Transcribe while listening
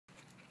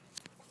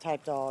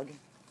type dog.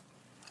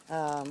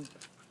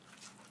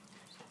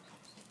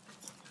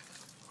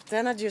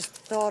 Then I just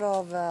thought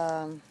of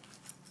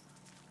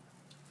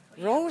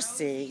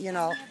Rosie, you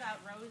know. Tell me about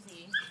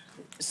Rosie.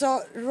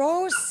 So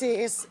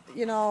Rosie is,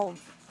 you know,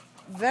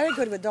 very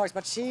good with dogs,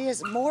 but she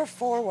is more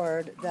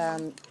forward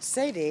than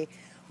Sadie,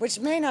 which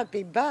may not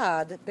be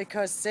bad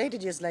because Sadie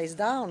just lays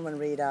down when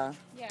Rita.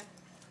 Yeah.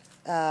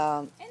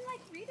 Um, And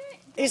like Rita.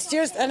 it's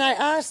just, and I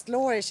asked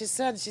Lori, she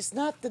said she's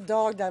not the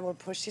dog that will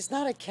push, she's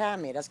not a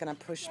Cammy that's gonna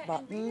push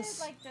buttons. And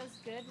Rita like does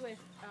good with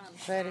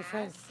Freddy.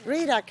 class and,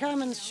 Rita,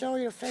 come and show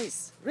your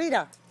face.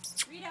 Rita.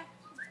 Rita,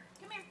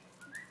 come here.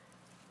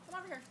 Come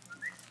over here.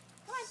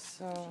 Come on.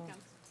 So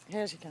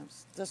here she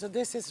comes. So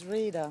this is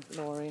Rita,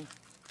 Lori.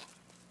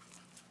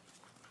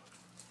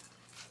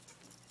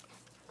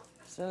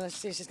 So let's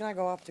see, she's gonna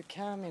go up to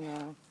Cammy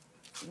now.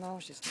 No,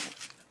 she's not.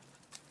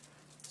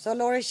 So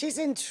Lori, she's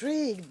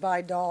intrigued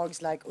by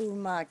dogs like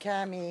Uma,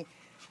 Cammy,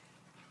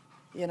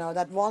 you know,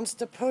 that wants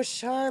to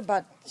push her,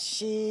 but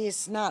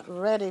she's not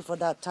ready for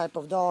that type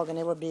of dog, and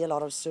it would be a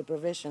lot of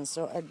supervision.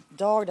 So a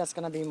dog that's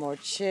gonna be more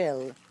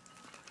chill,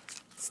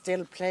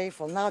 still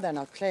playful. Now they're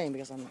not playing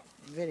because I'm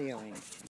videoing.